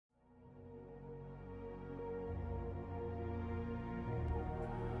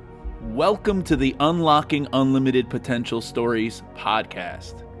Welcome to the Unlocking Unlimited Potential Stories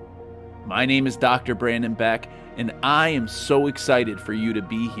podcast. My name is Dr. Brandon Beck, and I am so excited for you to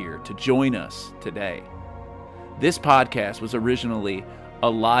be here to join us today. This podcast was originally a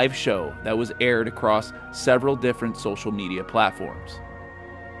live show that was aired across several different social media platforms.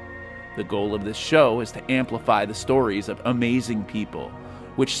 The goal of this show is to amplify the stories of amazing people,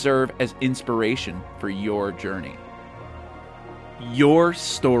 which serve as inspiration for your journey. Your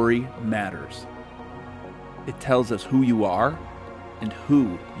story matters. It tells us who you are and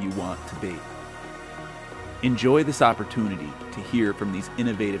who you want to be. Enjoy this opportunity to hear from these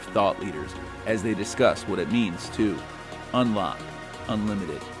innovative thought leaders as they discuss what it means to unlock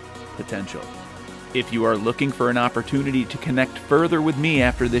unlimited potential. If you are looking for an opportunity to connect further with me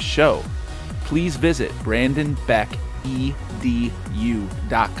after this show, please visit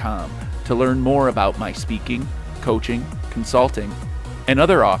brandonbeckedu.com to learn more about my speaking, coaching, consulting, and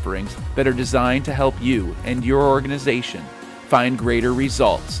other offerings that are designed to help you and your organization find greater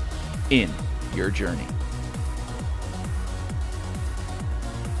results in your journey.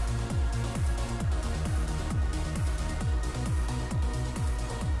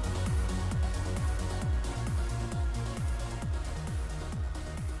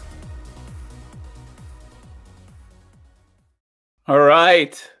 All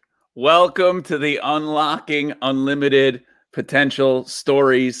right. Welcome to the Unlocking Unlimited Potential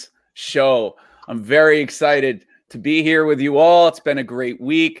Stories show. I'm very excited to be here with you all. It's been a great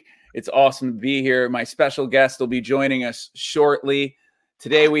week. It's awesome to be here. My special guest will be joining us shortly.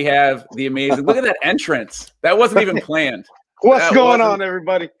 Today we have the amazing, look at that entrance. That wasn't even planned. What's going on,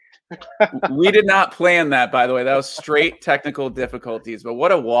 everybody? We did not plan that, by the way. That was straight technical difficulties, but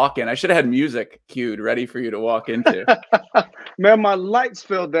what a walk-in. I should have had music cued ready for you to walk into. Man, my lights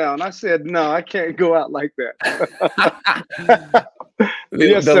fell down. I said, no, I can't go out like that.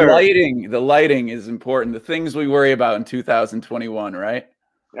 Yes, the sir. The lighting is important. The things we worry about in 2021, right?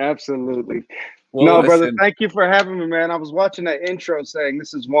 Absolutely. Well, no, listen, brother, thank you for having me, man. I was watching that intro saying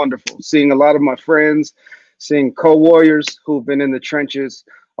this is wonderful. Seeing a lot of my friends, seeing co-warriors who've been in the trenches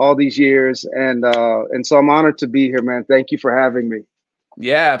all these years. And so I'm honored to be here, man. Thank you for having me.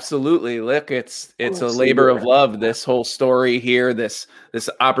 Yeah, absolutely. Look, it's a labor of love, this whole story here, this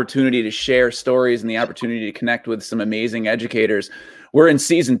opportunity to share stories and the opportunity to connect with some amazing educators. We're in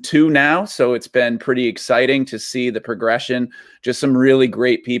season 2 now, so it's been pretty exciting to see the progression. Just some really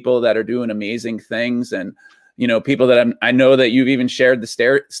great people that are doing amazing things, and people that I know that you've even shared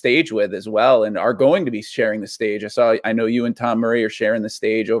the stage with as well, and are going to be sharing the stage. I know you and Tom Murray are sharing the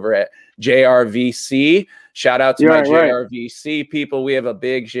stage over at JRVC. Shout out to my JRVC people. We have a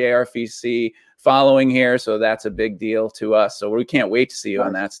big JRVC following here, so that's a big deal to us. So we can't wait to see you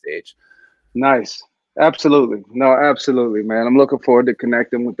on that stage. Nice. Absolutely. No, absolutely, man. I'm looking forward to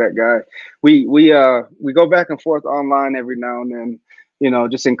connecting with that guy. We go back and forth online every now and then,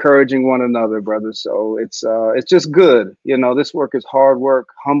 just encouraging one another, brother. So it's just good. This work is hard work,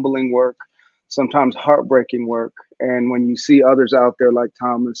 humbling work, sometimes heartbreaking work. And when you see others out there like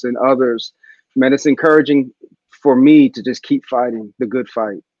Thomas and others, man, it's encouraging for me to just keep fighting the good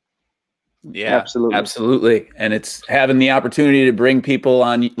fight. Yeah, absolutely. And it's having the opportunity to bring people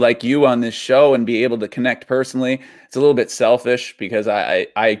on like you on this show and be able to connect personally. It's a little bit selfish because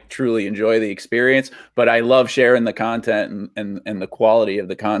I truly enjoy the experience, but I love sharing the content and the quality of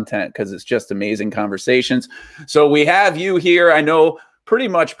the content because it's just amazing conversations. So we have you here. I know pretty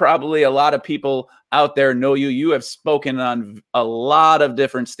much probably a lot of people out there know you. You have spoken on a lot of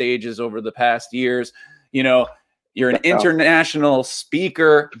different stages over the past years. You're an international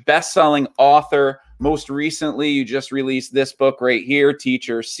speaker, best-selling author. Most recently, you just released this book right here,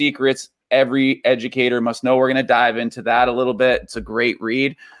 Teacher Secrets Every Educator Must Know. We're going to dive into that a little bit. It's a great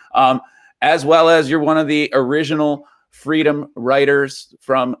read. As well as you're one of the original freedom writers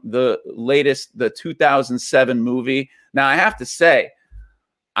from the 2007 movie. Now, I have to say,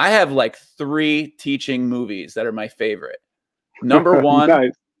 I have like 3 teaching movies that are my favorite. Number 1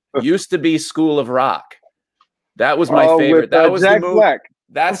 Nice. used to be School of Rock. That was my favorite. That was Jack the movie. Black.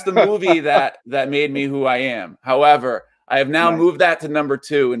 That's the movie that made me who I am. However, I have now moved that to number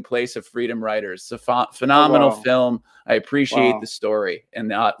 2 in place of Freedom Writers. It's a phenomenal film. I appreciate the story,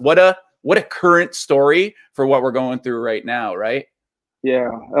 and what a current story for what we're going through right now, right? Yeah.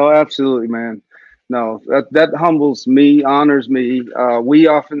 Oh, absolutely, man. No, that humbles me, honors me. We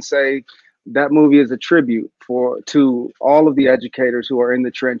often say that movie is a tribute to all of the educators who are in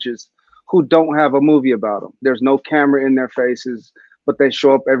the trenches, who don't have a movie about them. There's no camera in their faces, but they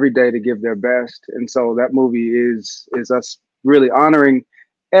show up every day to give their best. And so that movie is us really honoring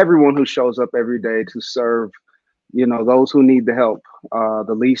everyone who shows up every day to serve you know, those who need the help,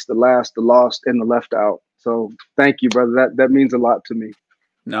 the least, the last, the lost, and the left out. So thank you, brother. That means a lot to me.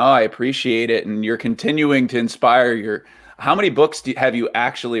 No, I appreciate it. And you're continuing to inspire how many books have you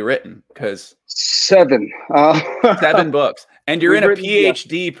actually written? Because 7. 7 books. And you're in a written,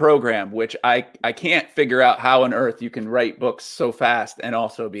 PhD program, which I can't figure out how on earth you can write books so fast and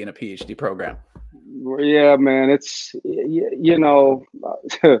also be in a PhD program. Yeah, man. It's, you know,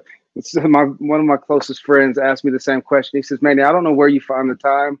 it's one of my closest friends asked me the same question. He says, "Manny, I don't know where you find the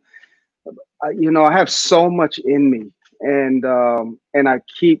time. You know, I have so much in me, and I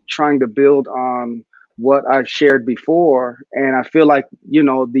keep trying to build on what I've shared before, and I feel like, you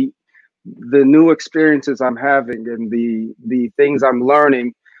know, the new experiences I'm having and the things I'm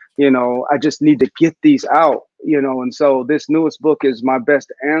learning, you know, I just need to get these out, you know, and so this newest book is my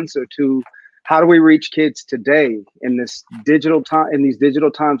best answer to how do we reach kids today in this digital time, in these digital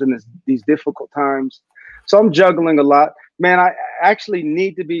times, in these difficult times. So I'm juggling a lot, man. I actually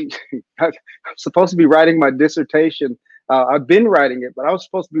need to be I'm supposed to be writing my dissertation. I've been writing it, but I was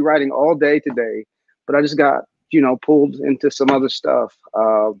supposed to be writing all day today, but I just got, you know, pulled into some other stuff.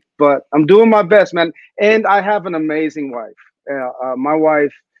 But I'm doing my best, man. And I have an amazing wife. My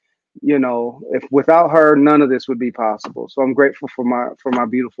wife, you know, if without her, none of this would be possible. So I'm grateful for my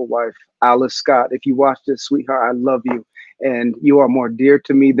beautiful wife, Alice Scott. If you watch this, sweetheart, I love you, and you are more dear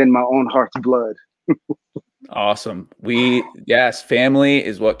to me than my own heart's blood. Awesome. Yes, family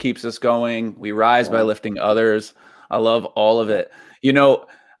is what keeps us going. We rise by lifting others. I love all of it. You know,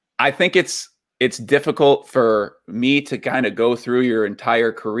 I think it's difficult for me to kind of go through your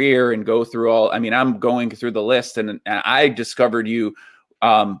entire career and go through all, I mean, I'm going through the list, and I discovered you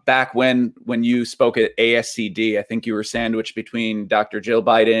back when you spoke at ASCD. I think you were sandwiched between Dr. Jill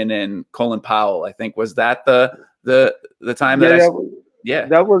Biden and Colin Powell. I think, was that the time that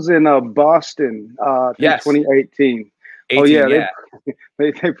that was in Boston, yes. 2018. Oh yeah,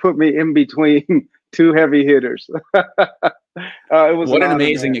 they put me in between 2 heavy hitters. It was what an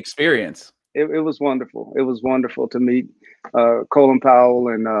amazing experience. It was wonderful. It was wonderful to meet Colin Powell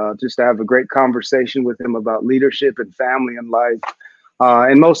and just to have a great conversation with him about leadership and family and life.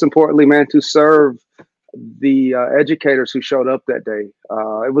 And most importantly, man, to serve the educators who showed up that day.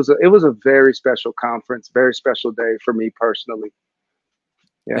 It was a very special conference, very special day for me personally.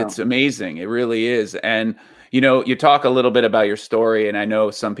 Yeah. It's amazing. It really is. And, you know, you talk a little bit about your story, and I know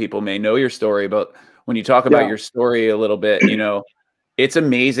some people may know your story, but when you talk about your story a little bit, you know, it's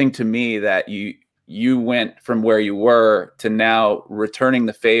amazing to me that you went from where you were to now returning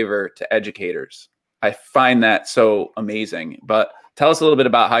the favor to educators. I find that so amazing. But tell us a little bit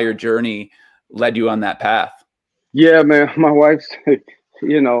about how your journey led you on that path. Yeah, man. My wife,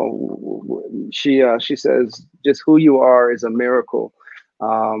 you know, she says just who you are is a miracle.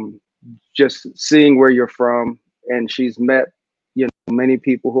 Just seeing where you're from, and she's met, you know, many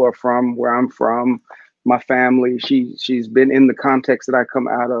people who are from where I'm from, my family. She's been in the context that I come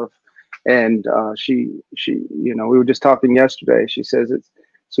out of, and she, you know, we were just talking yesterday. She says, "It's,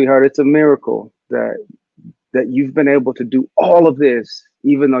 sweetheart, it's a miracle that you've been able to do all of this,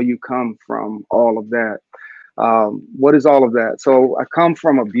 even though you come from all of that." What is all of that? So I come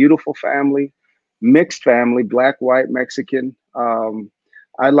from a beautiful family, mixed family, black, white, Mexican.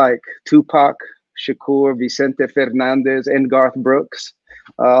 I like Tupac Shakur, Vicente Fernandez, and Garth Brooks.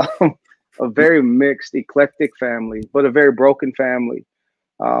 A very mixed, eclectic family, but a very broken family.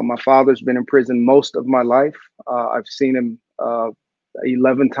 My father's been in prison most of my life. I've seen him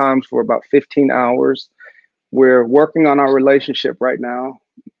 11 times for about 15 hours. We're working on our relationship right now.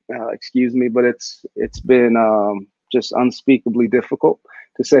 Excuse me, but it's been just unspeakably difficult,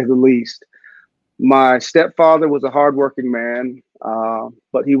 to say the least. My stepfather was a hardworking man,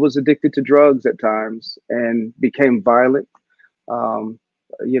 but he was addicted to drugs at times and became violent.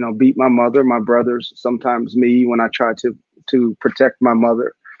 You know, beat my mother, my brothers, sometimes me when I tried to protect my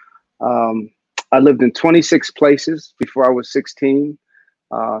mother. I lived in 26 places before I was 16.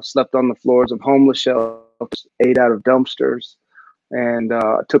 Slept on the floors of homeless shelters, ate out of dumpsters, and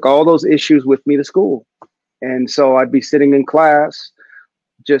took all those issues with me to school. And so I'd be sitting in class,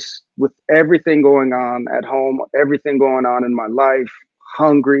 just with everything going on at home, everything going on in my life,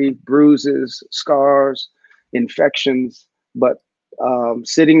 hungry, bruises, scars, infections, but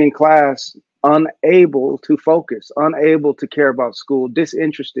sitting in class, unable to focus, unable to care about school,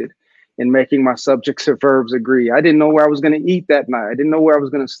 disinterested in making my subjects or verbs agree. I didn't know where I was going to eat that night. I didn't know where I was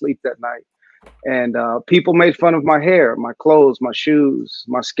going to sleep that night. And people made fun of my hair, my clothes, my shoes,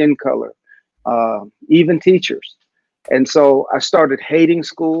 my skin color, even teachers. And so I started hating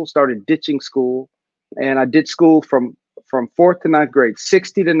school, started ditching school. And I did school from 4th to 9th grade,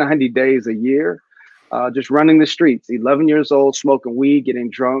 60 to 90 days a year. just running the streets. 11 years old, smoking weed, getting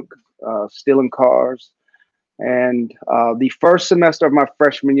drunk, stealing cars. And the first semester of my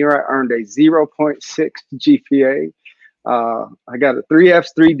freshman year, I earned a 0.6 GPA. I got a 3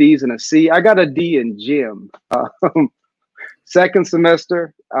 Fs, 3 Ds, and a C. I got a D in gym. Second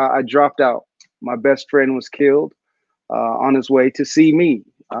semester, I dropped out. My best friend was killed on his way to see me.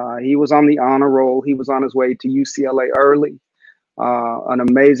 He was on the honor roll. He was on his way to UCLA early. An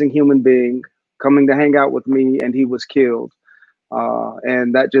amazing human being coming to hang out with me, and he was killed.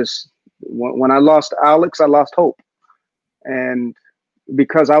 And that just, when I lost Alex, I lost hope. And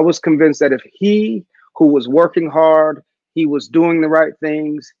because I was convinced that if he, who was working hard, he was doing the right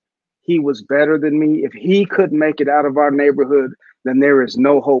things, he was better than me. If he could make it out of our neighborhood, then there is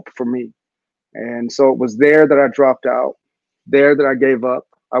no hope for me. And so it was there that I dropped out, there that I gave up.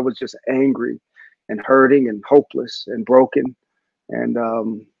 I was just angry and hurting and hopeless and broken. And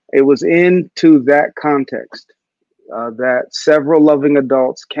it was into that context that several loving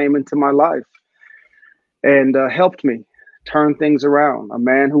adults came into my life and helped me turn things around. A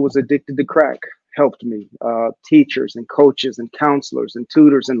man who was addicted to crack helped me. Teachers and coaches and counselors and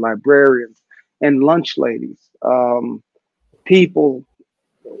tutors and librarians and lunch ladies. People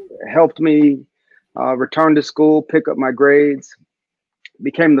helped me return to school, pick up my grades,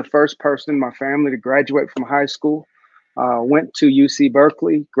 became the first person in my family to graduate from high school. Went to UC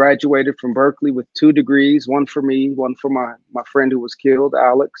Berkeley, graduated from Berkeley with 2 degrees, one for me, one for my friend who was killed,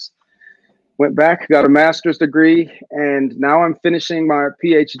 Alex. Went back, got a master's degree, and now I'm finishing my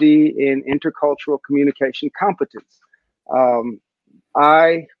PhD in intercultural communication competence.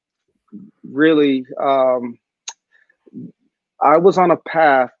 I really, I was on a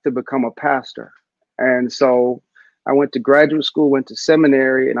path to become a pastor. And so I went to graduate school, went to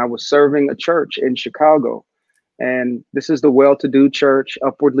seminary, and I was serving a church in Chicago. And this is the well-to-do church,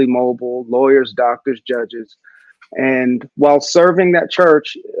 upwardly mobile, lawyers, doctors, judges. And while serving that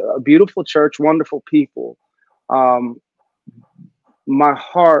church, a beautiful church, wonderful people, my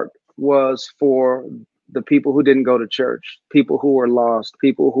heart was for the people who didn't go to church, people who were lost,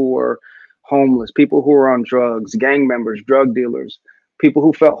 people who were homeless, people who were on drugs, gang members, drug dealers, people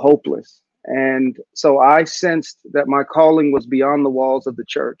who felt hopeless. And so I sensed that my calling was beyond the walls of the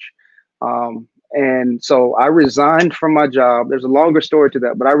church. And so I resigned from my job. There's a longer story to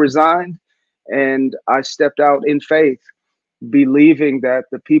that, but I resigned and I stepped out in faith, believing that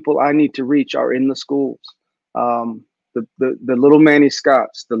the people I need to reach are in the schools. The little Manny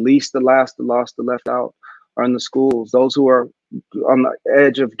Scotts, the least, the last, the lost, the left out are in the schools. Those who are on the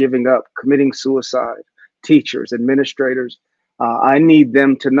edge of giving up, committing suicide, teachers, administrators. I need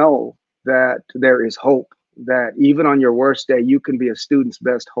them to know that there is hope, that even on your worst day, you can be a student's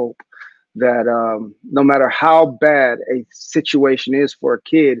best hope. That no matter how bad a situation is for a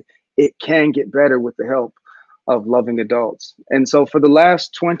kid, it can get better with the help of loving adults. And so for the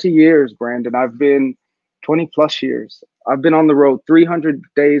last 20 years, Brandon, 20 plus years, I've been on the road 300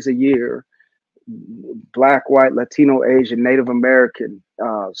 days a year, Black, white, Latino, Asian, Native American,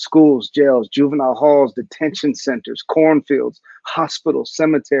 schools, jails, juvenile halls, detention centers, cornfields, hospitals,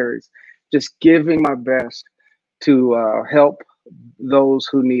 cemeteries, just giving my best to help those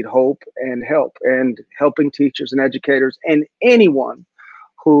who need hope and help, and helping teachers and educators and anyone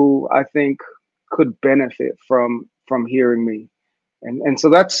who I think could benefit from hearing me. And so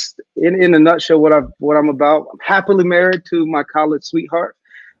that's in a nutshell what I'm about. I'm happily married to my college sweetheart.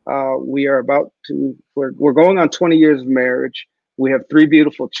 We are we're going on 20 years of marriage. We have 3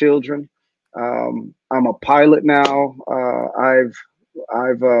 beautiful children. I'm a pilot now.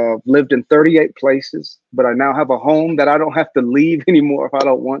 I've lived in 38 places, but I now have a home that I don't have to leave anymore if I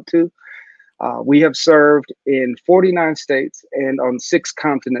don't want to. We have served in 49 states and on 6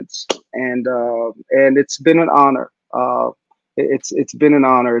 continents, and it's been an honor. It's been an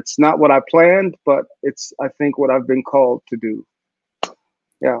honor. It's not what I planned, but it's, I think, what I've been called to do.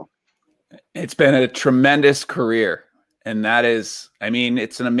 Yeah. It's been a tremendous career, and that is, I mean,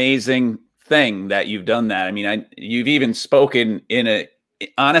 it's an amazing thing that you've done that. I mean, you've even spoken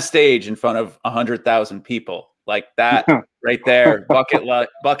on a stage in front of 100,000 people, like that right there.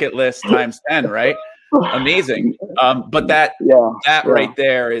 bucket list times 10, right? Amazing. But that right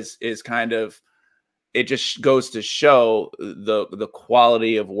there is kind of, it just goes to show the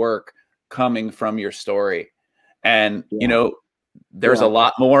quality of work coming from your story. And you know, there's a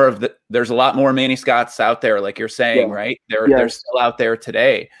lot more there's a lot more Manny Scotts out there, like you're saying, right? They're still out there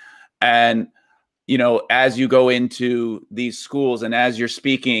today. And you know, as you go into these schools and as you're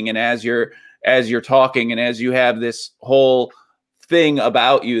speaking and as you're talking and as you have this whole thing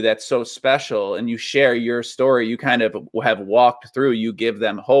about you that's so special and you share your story, you kind of have walked through, you give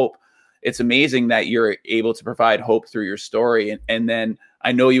them hope. it's amazing that you're able to provide hope through your story. And then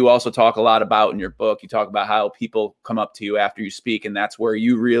I know you also talk a lot about in your book, you talk about how people come up to you after you speak, and that's where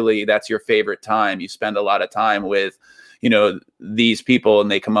you really, that's your favorite time. You spend a lot of time with, you know, these people, and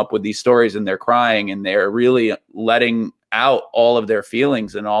they come up with these stories and they're crying and they're really letting out all of their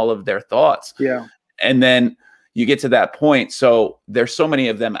feelings and all of their thoughts. Yeah. And then you get to that point. So there's so many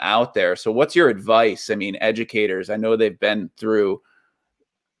of them out there. So what's your advice? I mean, educators, I know they've been through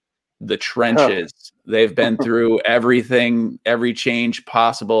the trenches. They've been through everything, every change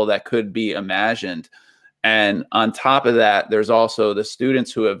possible that could be imagined. And on top of that, there's also the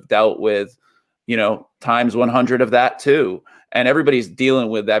students who have dealt with, you know, times 100 of that too. And everybody's dealing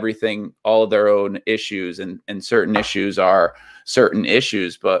with everything, all of their own issues, and certain issues are certain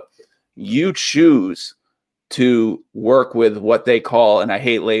issues, but you choose to work with what they call, and I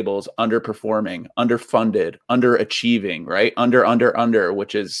hate labels, underperforming, underfunded, underachieving, right? Under,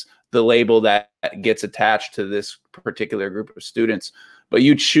 which is the label that gets attached to this particular group of students, but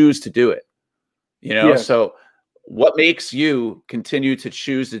you choose to do it, you know? Yes. So what makes you continue to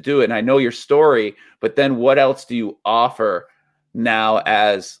choose to do it? And I know your story, but then what else do you offer now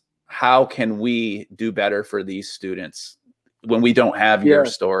as how can we do better for these students when we don't have your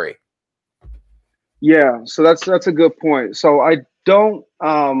story? Yeah, so that's a good point. So I don't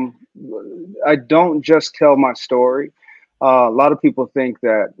just tell my story. A lot of people think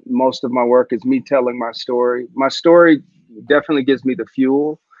that most of my work is me telling my story. My story definitely gives me the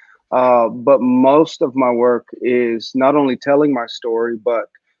fuel, but most of my work is not only telling my story, but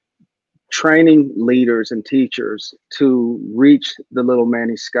training leaders and teachers to reach the little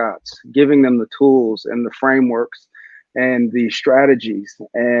Manny Scotts, giving them the tools and the frameworks and the strategies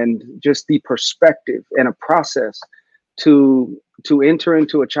and just the perspective and a process to enter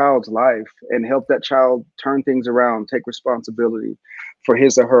into a child's life and help that child turn things around, take responsibility for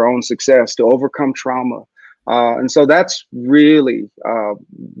his or her own success, to overcome trauma. And so that's really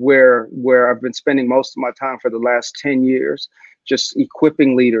where I've been spending most of my time for the last 10 years, just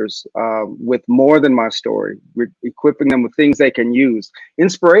equipping leaders with more than my story, equipping them with things they can use.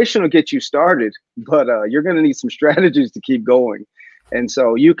 Inspiration will get you started, but you're going to need some strategies to keep going. And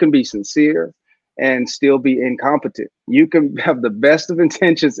so you can be sincere and still be incompetent. You can have the best of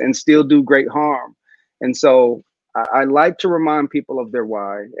intentions and still do great harm. And so I like to remind people of their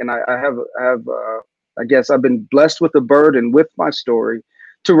why. And I guess I've been blessed with a burden with my story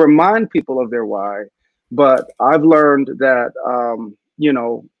to remind people of their why. But I've learned that, you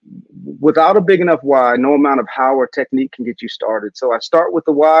know, without a big enough why, no amount of how or technique can get you started. So I start with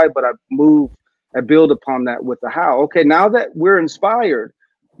the why, but I build upon that with the how. Okay, now that we're inspired,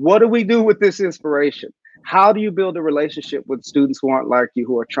 what do we do with this inspiration? How do you build a relationship with students who aren't like you,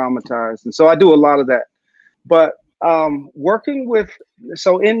 who are traumatized? And so I do a lot of that. But working with,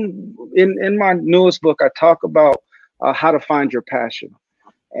 so in my newest book, I talk about how to find your passion.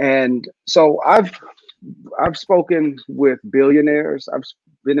 And so I've spoken with billionaires. I've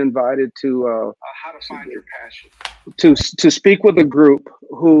been invited to how to find your passion, to speak with a group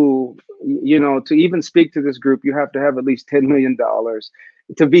who, you know, to even speak to this group, you have to have at least $10 million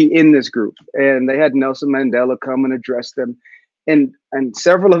to be in this group. And they had Nelson Mandela come and address them. And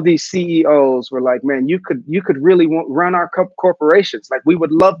several of these CEOs were like, man, you could really run our corporations. Like, we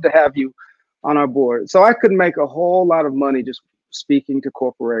would love to have you on our board. So I could make a whole lot of money just speaking to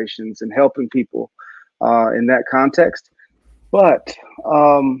corporations and helping people in that context. But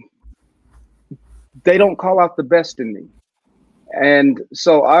they don't call out the best in me. And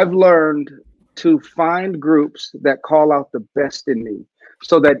so I've learned to find groups that call out the best in me,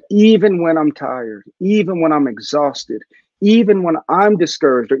 so that even when I'm tired, even when I'm exhausted, even when I'm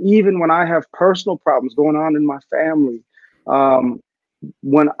discouraged, or even when I have personal problems going on in my family,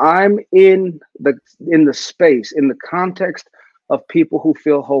 when I'm in the space, in the context of people who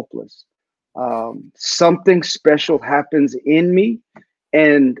feel hopeless, something special happens in me,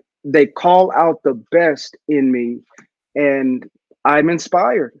 and they call out the best in me, and I'm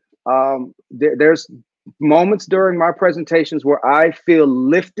inspired. There's moments during my presentations where I feel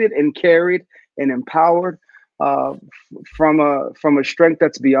lifted and carried and empowered from a strength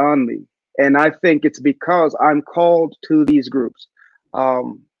that's beyond me. And I think it's because I'm called to these groups.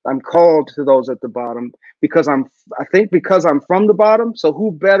 I'm called to those at the bottom because I'm from the bottom. So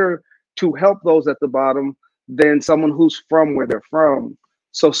who better to help those at the bottom than someone who's from where they're from?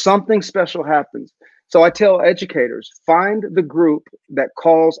 So something special happens. So I tell educators, find the group that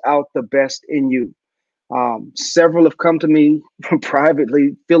calls out the best in you. Several have come to me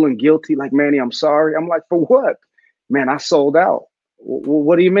privately feeling guilty, like, Manny, I'm sorry. I'm like, for what? Man, I sold out.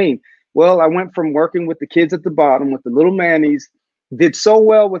 What do you mean? Well, I went from working with the kids at the bottom, with the little Mannies, did so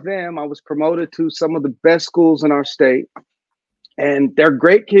well with them. I was promoted to some of the best schools in our state, and they're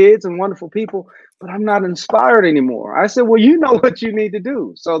great kids and wonderful people, but I'm not inspired anymore. I said, well, you know what you need to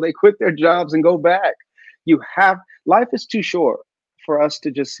do. So they quit their jobs and go back. Life is too short for us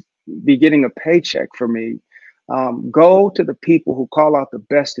to just be getting a paycheck. For me, go to the people who call out the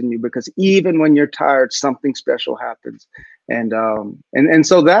best in you, because even when you're tired, something special happens. And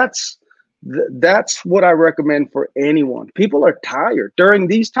so that's what I recommend for anyone. People are tired during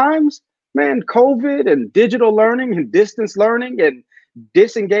these times, man. COVID and digital learning and distance learning and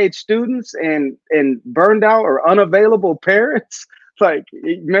disengaged students and burned out or unavailable parents. Like,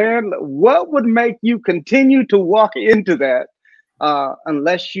 man, what would make you continue to walk into that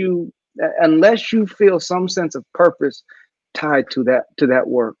unless you feel some sense of purpose tied to that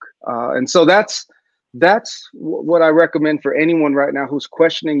work? And so that's what I recommend for anyone right now who's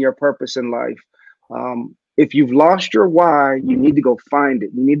questioning your purpose in life. If you've lost your why, you need to go find it.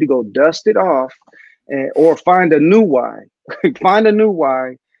 You need to go dust it off, or find a new why. Find a new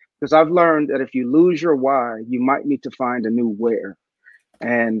why, because I've learned that if you lose your why, you might need to find a new where.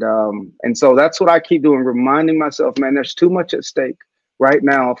 And so that's what I keep doing, reminding myself, man, there's too much at stake right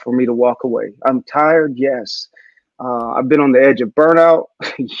now for me to walk away. I'm tired, yes. I've been on the edge of burnout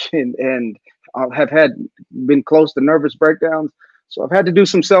and have been close to nervous breakdowns. So I've had to do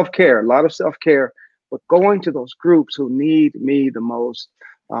some self-care, a lot of self-care, but going to those groups who need me the most,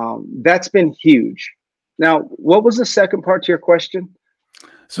 that's been huge. Now, what was the second part to your question?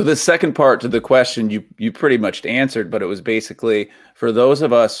 So the second part to the question you pretty much answered, but it was basically, for those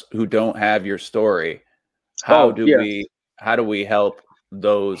of us who don't have your story, how do we help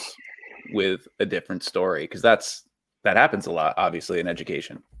those with a different story? Because that happens a lot, obviously, in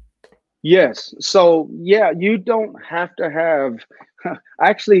education. Yes. So yeah, you don't have to have.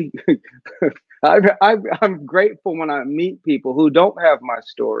 Actually, I'm grateful when I meet people who don't have my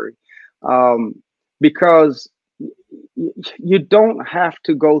story, because you don't have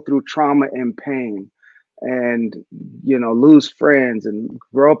to go through trauma and pain and lose friends and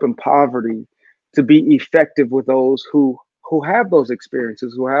grow up in poverty to be effective with those who have those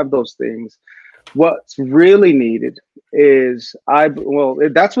experiences, who have those things. What's really needed is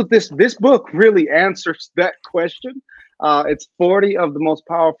that's what this book really answers that question. It's 40 of the most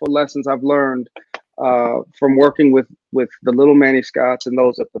powerful lessons I've learned from working with the little Manny Scotts and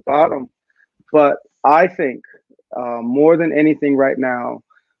those at the bottom. But I think more than anything right now,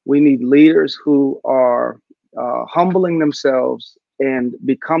 we need leaders who are humbling themselves and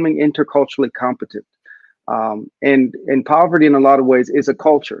becoming interculturally competent. And poverty, in a lot of ways, is a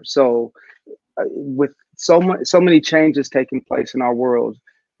culture. So with so many changes taking place in our world,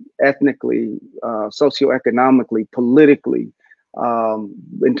 ethnically, socioeconomically, politically,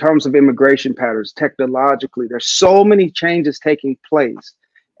 in terms of immigration patterns, technologically, there's so many changes taking place.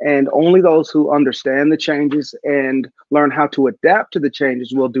 And only those who understand the changes and learn how to adapt to the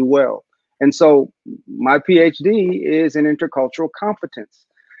changes will do well. And so my PhD is in intercultural competence.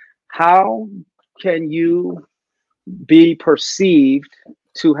 How can you be perceived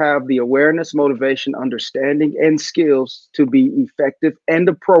to have the awareness, motivation, understanding, and skills to be effective and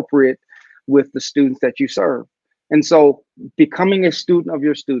appropriate with the students that you serve? And so becoming a student of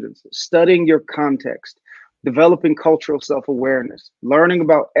your students, studying your context, developing cultural self-awareness, learning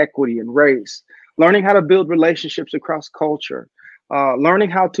about equity and race, learning how to build relationships across culture,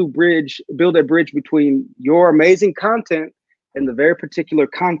 learning how to build a bridge between your amazing content and the very particular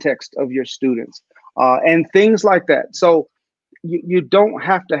context of your students, and things like that. So you don't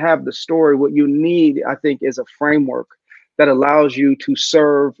have to have the story. What you need, I think, is a framework that allows you to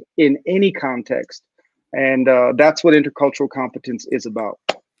serve in any context. And that's what intercultural competence is about.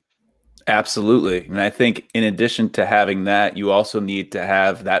 Absolutely. And I think in addition to having that, you also need to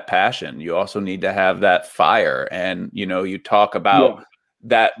have that passion. You also need to have that fire. And, you talk about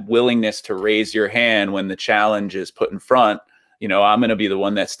that willingness to raise your hand when the challenge is put in front. I'm going to be the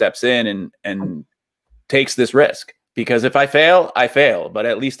one that steps in and takes this risk, because if I fail, I fail, but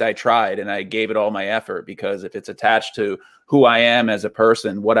at least I tried and I gave it all my effort, because if it's attached to who I am as a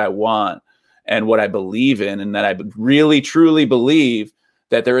person, what I want and what I believe in, and that I really, truly believe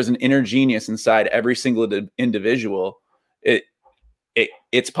that there is an inner genius inside every single individual,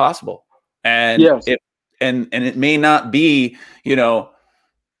 it's possible. And it may not be,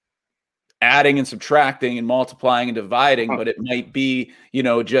 adding and subtracting and multiplying and dividing, but it might be,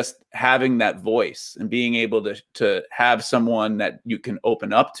 just having that voice and being able to have someone that you can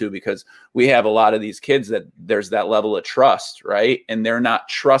open up to, because we have a lot of these kids that there's that level of trust, right? And they're not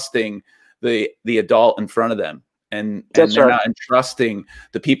trusting the adult in front of them. and That's they're right. not entrusting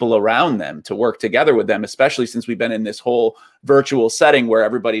the people around them to work together with them, especially since we've been in this whole virtual setting where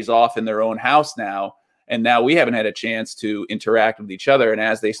everybody's off in their own house now. And now we haven't had a chance to interact with each other. And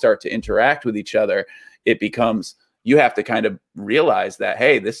as they start to interact with each other, it becomes, you have to kind of realize that,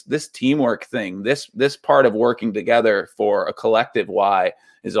 hey, this teamwork thing, this part of working together for a collective why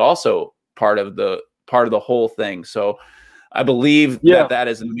is also part of the whole thing. So I believe that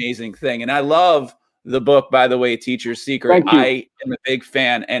is an amazing thing. And I love the book, by the way, Teacher's Secret. I am a big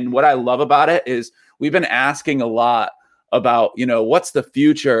fan. And what I love about it is we've been asking a lot about, what's the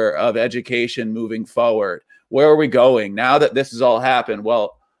future of education moving forward? Where are we going now that this has all happened?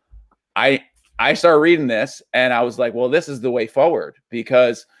 Well, I started reading this and I was like, well, this is the way forward,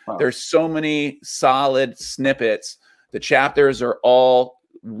 because there's so many solid snippets. The chapters are all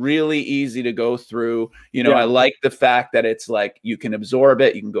really easy to go through. I like the fact that it's like you can absorb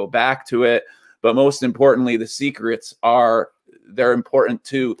it, you can go back to it. But most importantly, the secrets they're important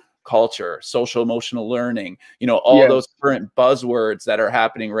to culture, social emotional learning, all those current buzzwords that are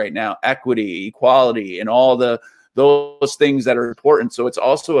happening right now, equity, equality, and all those things that are important. So it's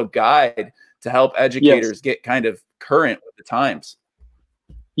also a guide to help educators get kind of current with the times.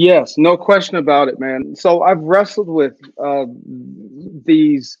 Yes, no question about it, man. So I've wrestled with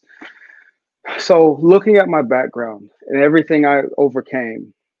these. So looking at my background and everything I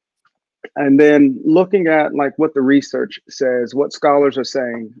overcame, and then looking at like what the research says, what scholars are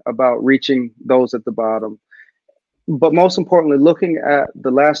saying about reaching those at the bottom. But most importantly, looking at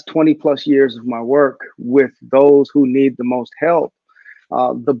the last 20 plus years of my work with those who need the most help,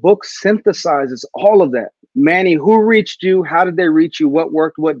 the book synthesizes all of that. Manny, who reached you? How did they reach you? What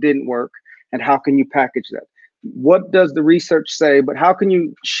worked? What didn't work? And how can you package that? What does the research say? But how can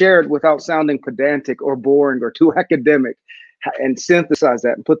you share it without sounding pedantic or boring or too academic, and synthesize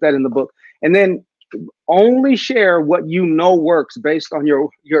that and put that in the book? And then only share what works based on your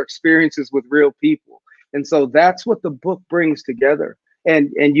experiences with real people. And so that's what the book brings together.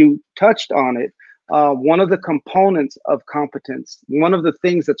 And you touched on it. One of the components of competence, one of the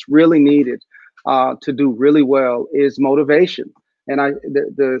things that's really needed to do really well is motivation. And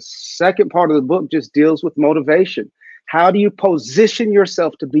the second part of the book just deals with motivation. How do you position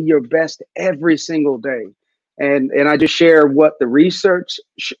yourself to be your best every single day? And I just share what the research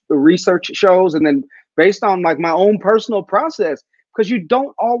shows, and then based on like my own personal process, because you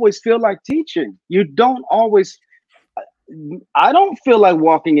don't always feel like teaching. You don't always. I don't feel like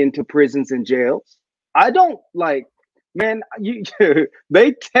walking into prisons and jails. I don't like, man,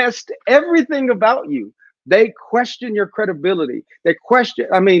 they test everything about you. They question your credibility. They question,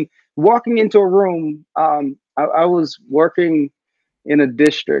 walking into a room, I was working in a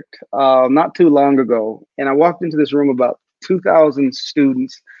district not too long ago, and I walked into this room about 2,000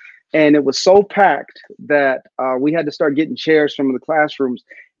 students, and it was so packed that we had to start getting chairs from the classrooms.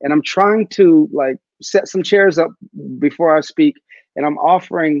 And I'm trying to like set some chairs up before I speak, and I'm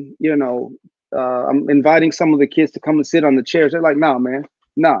offering, I'm inviting some of the kids to come and sit on the chairs. They're like, "No, man,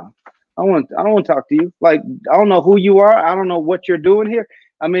 no, I don't want to talk to you. Like, I don't know who you are. I don't know what you're doing here."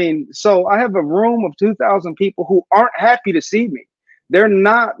 So I have a room of 2,000 people who aren't happy to see me. They're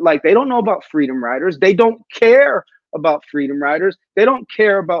not like, they don't know about Freedom Riders. They don't care about Freedom Riders. They don't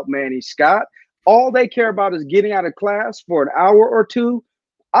care about Manny Scott. All they care about is getting out of class for an hour or two.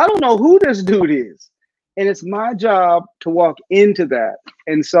 I don't know who this dude is. And it's my job to walk into that.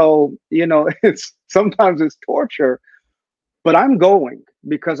 And so, sometimes it's torture, but I'm going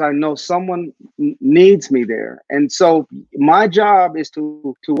because I know someone needs me there. And so my job is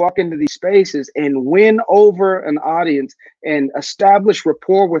to walk into these spaces and win over an audience and establish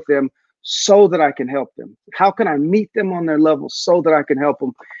rapport with them so that I can help them. How can I meet them on their level so that I can help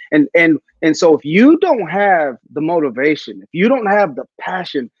them? And so if you don't have the motivation, if you don't have the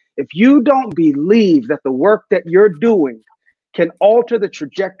passion, if you don't believe that the work that you're doing can alter the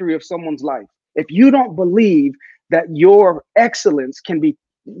trajectory of someone's life, if you don't believe that your excellence can be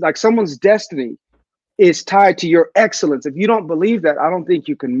like someone's destiny is tied to your excellence, if you don't believe that, I don't think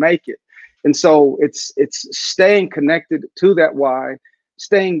you can make it. And so it's staying connected to that why,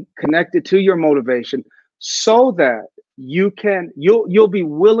 staying connected to your motivation, so that you'll be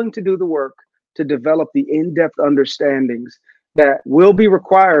willing to do the work to develop the in-depth understandings that will be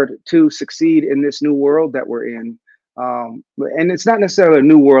required to succeed in this new world that we're in. And it's not necessarily a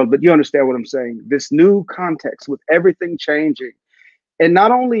new world, but you understand what I'm saying. This new context with everything changing, and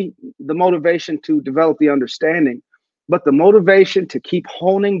not only the motivation to develop the understanding, but the motivation to keep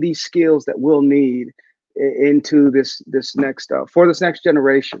honing these skills that we'll need into this next for this next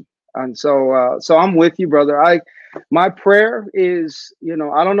generation. And so I'm with you, brother. My prayer is,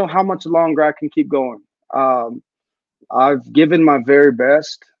 I don't know how much longer I can keep going. I've given my very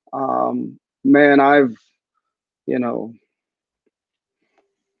best. Man, I've, you know,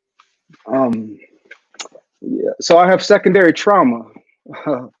 yeah. So I have secondary trauma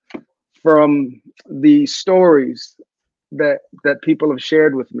from the stories that people have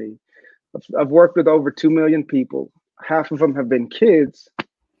shared with me. I've worked with over 2 million people. Half of them have been kids.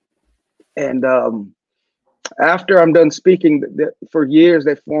 And after I'm done speaking, for years,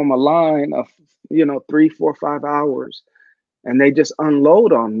 they form a line of, 3, 4, 5 hours, and they just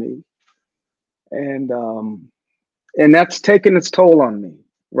unload on me. And that's taken its toll on me,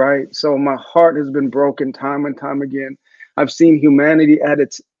 right? So my heart has been broken time and time again. I've seen humanity at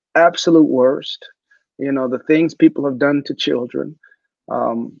its absolute worst, the things people have done to children.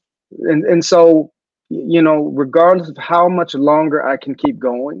 And so, regardless of how much longer I can keep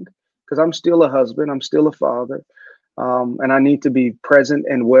going, because I'm still a husband, I'm still a father, and I need to be present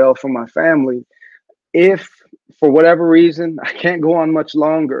and well for my family. If for whatever reason I can't go on much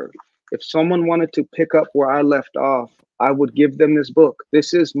longer, if someone wanted to pick up where I left off, I would give them this book.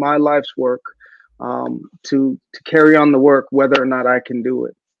 This is my life's work, to carry on the work, whether or not I can do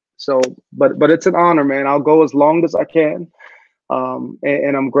it. So, but it's an honor, man. I'll go as long as I can.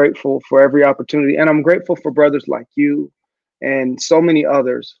 And I'm grateful for every opportunity. And I'm grateful for brothers like you and so many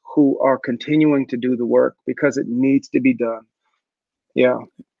others who are continuing to do the work because it needs to be done. Yeah.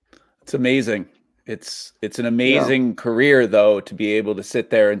 It's amazing. It's an amazing career, though, to be able to sit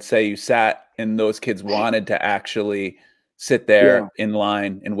there and say you sat and those kids wanted to actually sit there in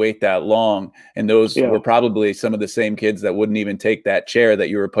line and wait that long. And those were probably some of the same kids that wouldn't even take that chair that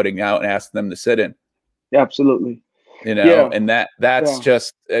you were putting out and asked them to sit in. Absolutely. And that's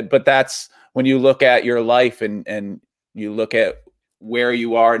just, but that's when you look at your life and you look at where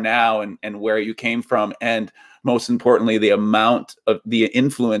you are now and where you came from. And most importantly, the amount of the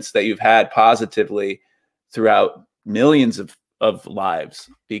influence that you've had positively throughout millions of lives.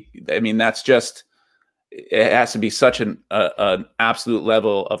 I mean, that's just, it has to be such an absolute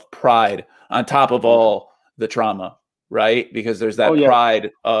level of pride on top of all the trauma, right? Because there's that pride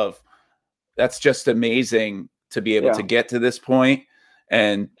of, that's just amazing to be able to get to this point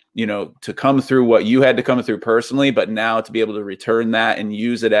and, to come through what you had to come through personally, but now to be able to return that and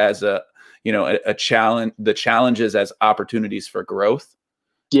use it as a challenge, the challenges as opportunities for growth.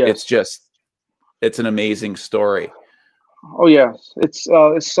 Yeah. It's an amazing story. Oh yes. It's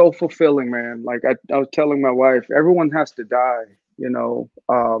so fulfilling, man. Like I was telling my wife, everyone has to die,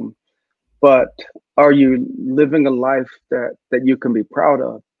 but are you living a life that you can be proud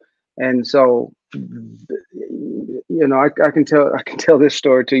of? And so, I can tell this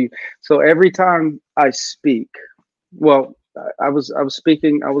story to you. So every time I speak, well, I was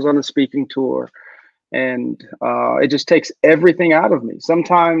speaking, I was on a speaking tour, and it just takes everything out of me.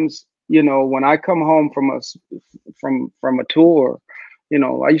 Sometimes, when I come home from a tour,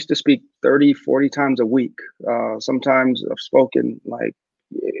 I used to speak 30, 40 times a week. Sometimes I've spoken like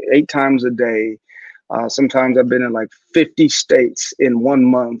 8 times a day. Sometimes I've been in like 50 states in 1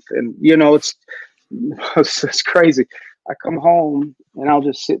 month, and it's crazy. I come home and I'll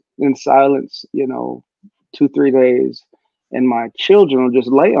just sit in silence, 2-3 days, and my children will just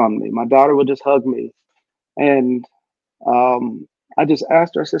lay on me. My daughter will just hug me, and I just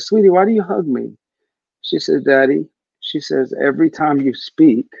asked her. I said, "Sweetie, why do you hug me?" She said, "Daddy," she says, "every time you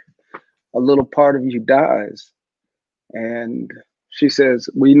speak, a little part of you dies, and." She says,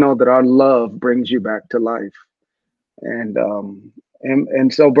 "We know that our love brings you back to life." And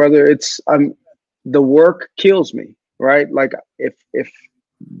so, brother, the work kills me, right? Like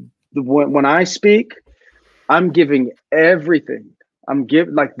when I speak, I'm giving everything.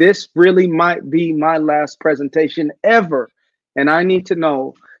 Like this really might be my last presentation ever. And I need to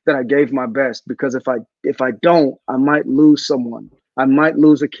know that I gave my best, because if I don't, I might lose someone. I might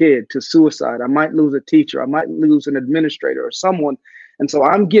lose a kid to suicide. I might lose a teacher. I might lose an administrator or someone. And so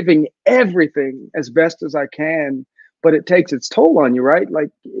I'm giving everything as best as I can, but it takes its toll on you, right? Like,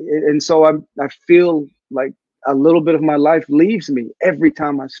 and so I feel like a little bit of my life leaves me every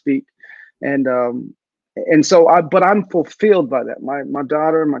time I speak. And so but I'm fulfilled by that. My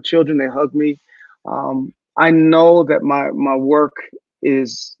daughter and my children, they hug me. I know that my work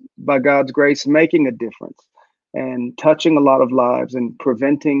is, by God's grace, making a difference and touching a lot of lives and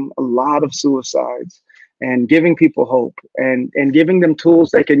preventing a lot of suicides and giving people hope and giving them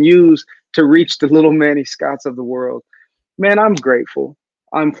tools they can use to reach the little Manny Scotts of the world. Man, I'm grateful.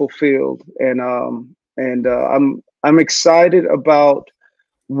 I'm fulfilled. And I'm excited about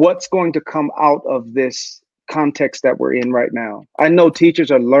what's going to come out of this context that we're in right now. I know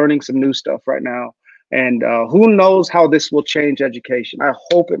teachers are learning some new stuff right now. And who knows how this will change education. I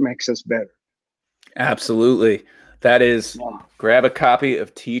hope it makes us better. Absolutely. That is, grab a copy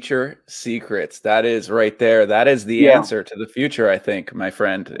of Teacher Secrets. That is right there. That is the answer to the future, I think, my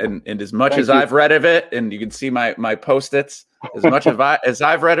friend. And as much as I've read of it, and you can see my post-its, as much as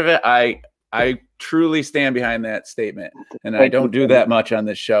I've read of it, I truly stand behind that statement. And I don't do that much on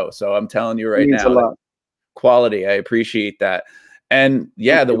this show. So I'm telling you right now, quality. I appreciate that. And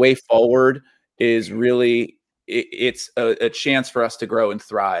yeah, the way forward is really, it's a chance for us to grow and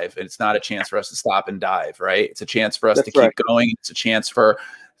thrive. And it's not a chance for us to stop and dive, right? It's a chance for us to keep going. It's a chance for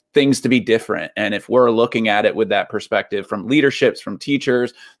things to be different. And if we're looking at it with that perspective, from leaderships, from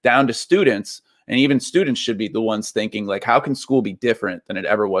teachers down to students, and even students should be the ones thinking, like, how can school be different than it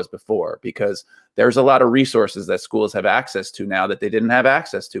ever was before? Because there's a lot of resources that schools have access to now that they didn't have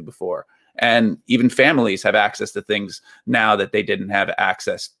access to before. And even families have access to things now that they didn't have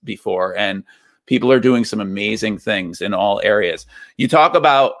access before. And people are doing some amazing things in all areas. You talk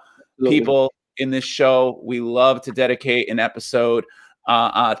about people in this show. We love to dedicate an episode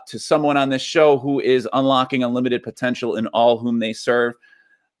to someone on this show who is unlocking unlimited potential in all whom they serve.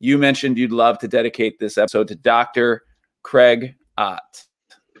 You mentioned you'd love to dedicate this episode to Dr. Craig Ott.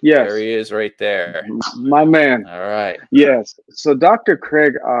 Yes. There he is right there. My man. All right. Yes. So Dr.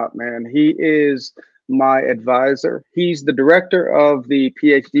 Craig Ott, man, he is my advisor. He's the director of the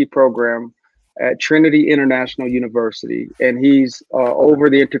PhD program at Trinity International University, and he's over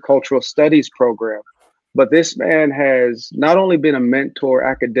the intercultural studies program. But this man has not only been a mentor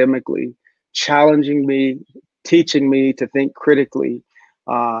academically, challenging me, teaching me to think critically,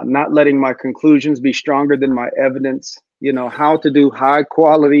 not letting my conclusions be stronger than my evidence, you know, how to do high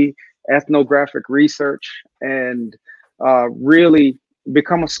quality ethnographic research and really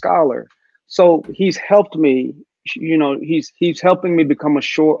become a scholar. So he's helped me, you know, he's helping me become a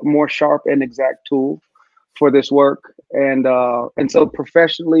more sharp and exact tool for this work. And so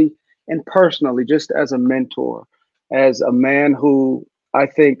professionally and personally, just as a mentor, as a man who I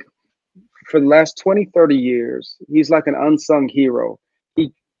think for the last 20, 30 years, he's like an unsung hero.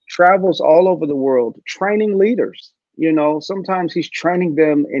 He travels all over the world training leaders. You know, sometimes he's training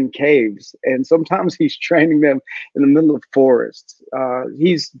them in caves, and sometimes he's training them in the middle of forests.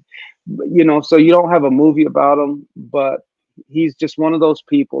 He's, you know, so you don't have a movie about him, but he's just one of those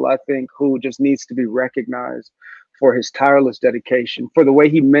people, I think, who just needs to be recognized for his tireless dedication, for the way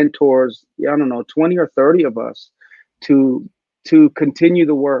he mentors, I don't know, 20 or 30 of us to continue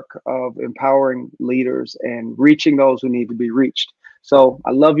the work of empowering leaders and reaching those who need to be reached. So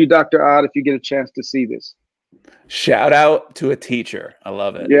I love you, Dr. Ott, if you get a chance to see this. Shout out to a teacher. I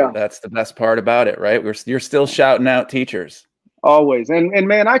love it. Yeah. That's the best part about it, right? You're still shouting out teachers. Always. And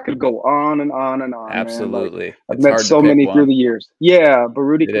man, I could go on and on and on. Absolutely. Like, I've met so many through the years. Yeah.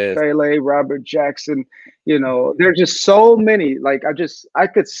 Baruti Kafele, Robert Jackson, you know, there's just so many. Like I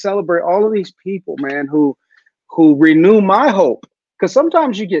could celebrate all of these people, man, who renew my hope. Because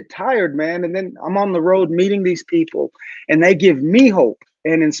sometimes you get tired, man, and then I'm on the road meeting these people and they give me hope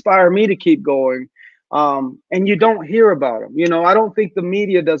and inspire me to keep going. And you don't hear about them. You know, I don't think the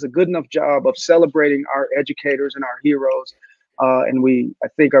media does a good enough job of celebrating our educators and our heroes. And I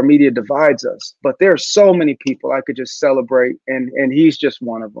think our media divides us. But there are so many people I could just celebrate, and he's just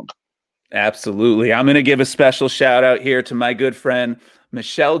one of them. Absolutely. I'm going to give a special shout out here to my good friend,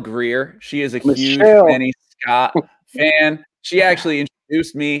 Michelle Greer. She is a huge Benny Scott fan. She actually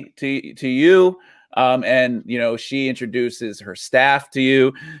introduced me to you. And, you know, she introduces her staff to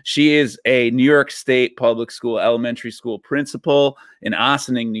you. She is a New York State public school elementary school principal in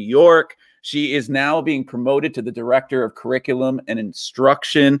Ossining, New York. She is now being promoted to the director of curriculum and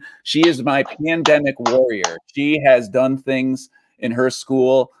instruction. She is my pandemic warrior. She has done things in her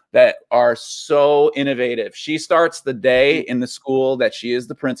school that are so innovative. She starts the day in the school that she is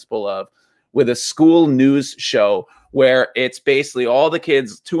the principal of with a school news show where it's basically all the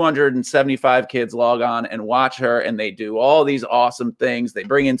kids, 275 kids log on and watch her, and they do all these awesome things. They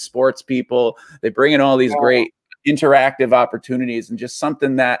bring in sports people. They bring in all these great interactive opportunities, and just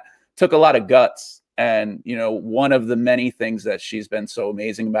something that took a lot of guts. And, you know, one of the many things that she's been so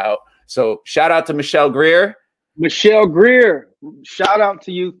amazing about. So shout out to Michelle Greer. Michelle Greer, shout out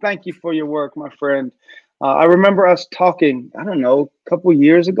to you. Thank you for your work, my friend. I remember us talking, I don't know, a couple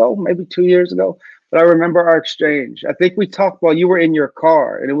years ago, maybe 2 years ago, but I remember our exchange. I think we talked while you were in your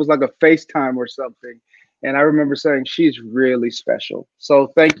car, and it was like a FaceTime or something. And I remember saying, she's really special. So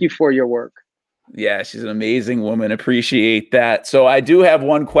thank you for your work. Yeah, she's an amazing woman. Appreciate that. So I do have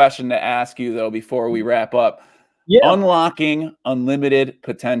one question to ask you, though, before we wrap up. Yeah. Unlocking unlimited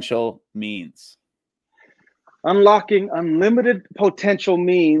potential means? Unlocking unlimited potential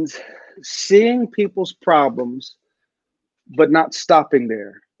means seeing people's problems, but not stopping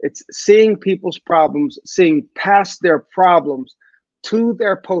there. It's seeing people's problems, seeing past their problems to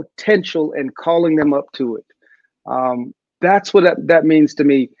their potential and calling them up to it. That's what that means to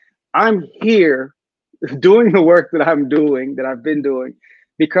me. I'm here doing the work that I'm doing, that I've been doing,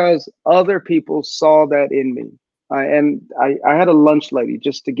 because other people saw that in me. And I had a lunch lady,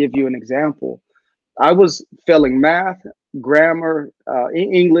 just to give you an example. I was failing math, grammar,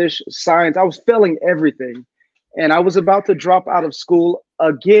 English, science. I was failing everything. And I was about to drop out of school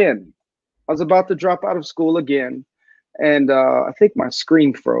again. I was about to drop out of school again. And I think my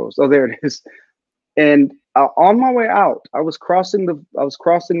screen froze. Oh, there it is. And on my way out, I was crossing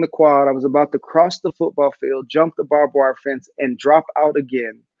the quad. I was about to cross the football field, jump the barbed wire fence, and drop out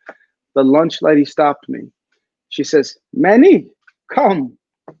again. The lunch lady stopped me. She says, "Manny, come."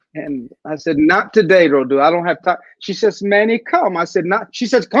 And I said, "Not today, Rodu. I don't have time." She says, "Manny, come." I said, "Not." She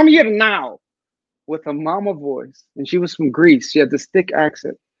says, "Come here now," with a mama voice. And she was from Greece. She had this thick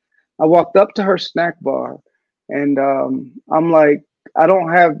accent. I walked up to her snack bar, and I'm like, "I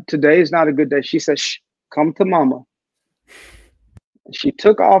don't have, today is not a good day." She says, "Shh, come to mama." She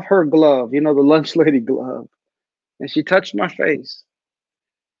took off her glove, the lunch lady glove, and she touched my face.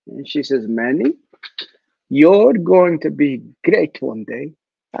 And she says, "Manny, you're going to be great one day.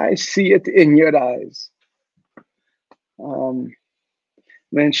 I see it in your eyes."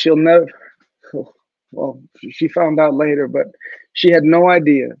 Man, she'll never, well, she found out later, but she had no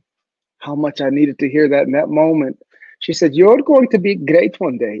idea how much I needed to hear that in that moment. She said, "You're going to be great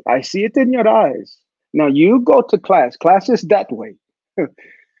one day. I see it in your eyes. Now you go to class. Class is that way."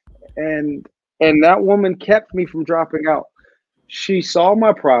 and that woman kept me from dropping out. She saw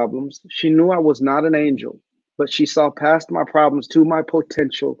my problems. She knew I was not an angel, but she saw past my problems to my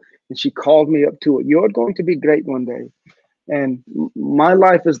potential, and she called me up to it. "You're going to be great one day." And my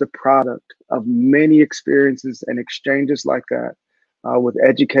life is the product of many experiences and exchanges like that, with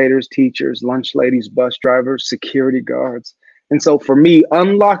educators, teachers, lunch ladies, bus drivers, security guards. And so for me,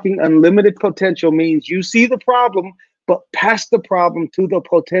 unlocking unlimited potential means you see the problem, but pass the problem to the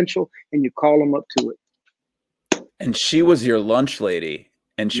potential, and you call them up to it. And she was your lunch lady,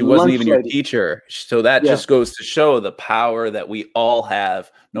 and she wasn't even your teacher. So that just goes to show the power that we all have,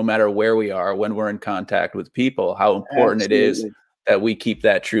 no matter where we are, when we're in contact with people, how important it is that we keep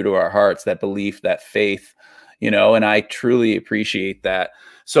that true to our hearts, that belief, that faith, and I truly appreciate that.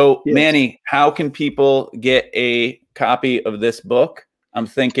 So Manny, how can people get a copy of this book? I'm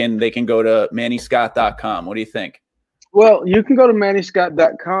thinking they can go to mannyscott.com. What do you think? Well, you can go to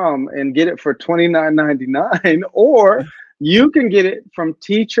mannyscott.com and get it for $29.99, or you can get it from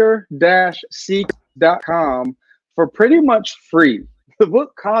teacher-secrets.com for pretty much free. The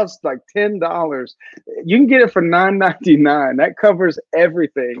book costs like $10. You can get it for $9.99. That covers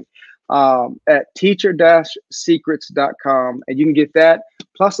everything at teacher-secrets.com, and you can get that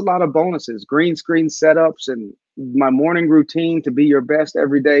plus a lot of bonuses, green screen setups, and my morning routine to be your best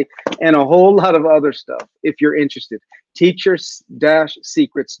every day, and a whole lot of other stuff if you're interested.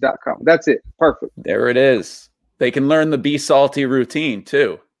 Teacher-secrets.com. That's it. Perfect. There it is. They can learn the Be Salty routine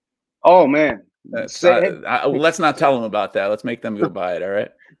too. Oh man. Let's not tell them about that. Let's make them go buy it. All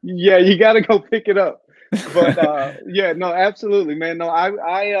right. Yeah, you got to go pick it up. But yeah, no, absolutely, man. No,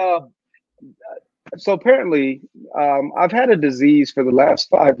 so apparently I've had a disease for the last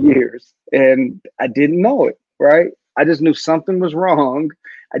 5 years, and I didn't know it, right? I just knew something was wrong.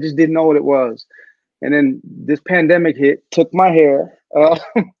 I just didn't know what it was. And then this pandemic hit, took my hair,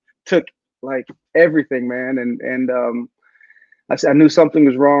 took like everything, man. And I knew something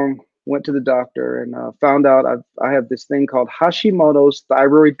was wrong, went to the doctor, and found out I have this thing called Hashimoto's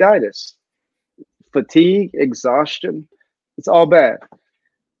thyroiditis. Fatigue, exhaustion, it's all bad.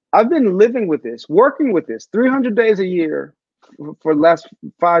 I've been living with this, working with this 300 days a year for the last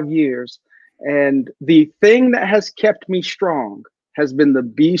 5 years. And the thing that has kept me strong has been the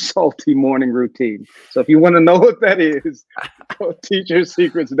Be Salty morning routine. So if you want to know what that is, go to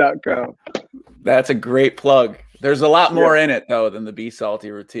teachersecrets.com. That's a great plug. There's a lot more in it, though, than the Be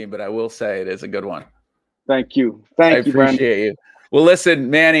Salty routine, but I will say it is a good one. Thank you. Thank you, Brandon. I appreciate you. Well, listen,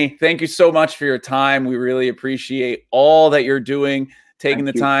 Manny, thank you so much for your time. We really appreciate all that you're doing, taking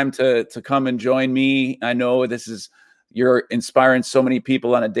the time to come and join me. I know you're inspiring so many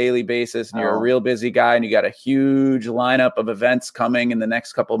people on a daily basis, and you're a real busy guy, and you got a huge lineup of events coming in the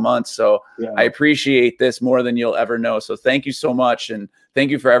next couple of months. So I appreciate this more than you'll ever know. So thank you so much. And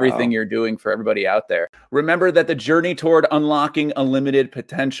thank you for everything you're doing for everybody out there. Remember that the journey toward unlocking unlimited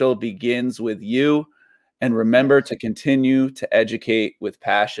potential begins with you. And remember to continue to educate with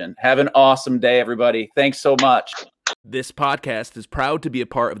passion. Have an awesome day, everybody. Thanks so much. This podcast is proud to be a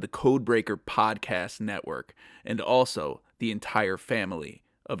part of the Codebreaker Podcast Network, and also the entire family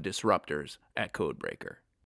of disruptors at Codebreaker.